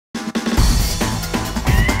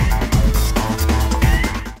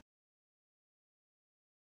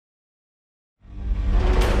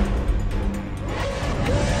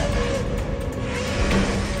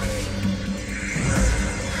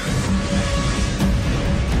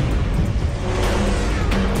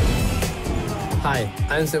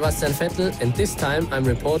Hi, I'm Sebastian Vettel, and this time I'm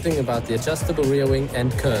reporting about the adjustable rear wing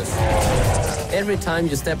and Kers. Every time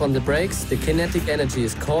you step on the brakes, the kinetic energy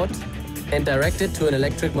is caught and directed to an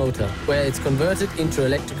electric motor, where it's converted into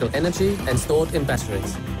electrical energy and stored in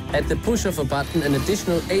batteries. At the push of a button, an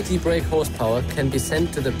additional 80 brake horsepower can be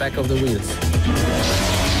sent to the back of the wheels,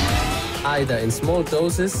 either in small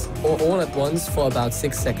doses or all at once for about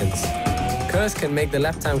 6 seconds. Kers can make the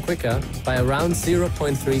lap time quicker by around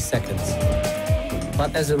 0.3 seconds.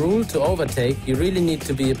 But as a rule, to overtake, you really need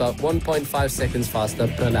to be about 1.5 seconds faster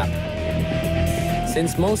per lap.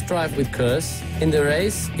 Since most drive with Kers, in the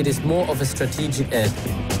race it is more of a strategic edge.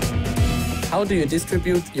 How do you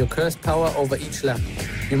distribute your Kers power over each lap?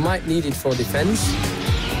 You might need it for defense,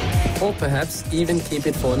 or perhaps even keep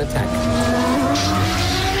it for an attack.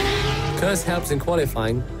 Kers helps in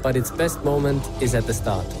qualifying, but its best moment is at the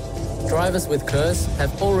start. Drivers with Kers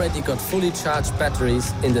have already got fully charged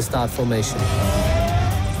batteries in the start formation.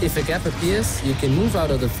 If a gap appears, you can move out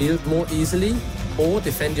of the field more easily or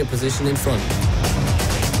defend your position in front.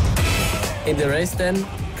 In the race then,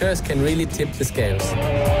 Kers can really tip the scales.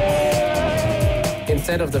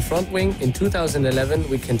 Instead of the front wing, in 2011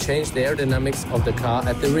 we can change the aerodynamics of the car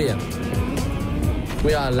at the rear.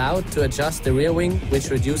 We are allowed to adjust the rear wing, which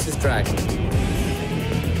reduces drag.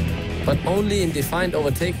 But only in defined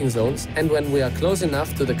overtaking zones and when we are close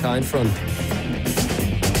enough to the car in front.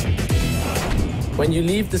 When you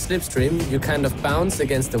leave the slipstream, you kind of bounce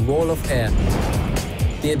against a wall of air.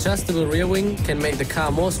 The adjustable rear wing can make the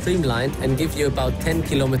car more streamlined and give you about 10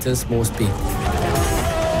 kilometers more speed.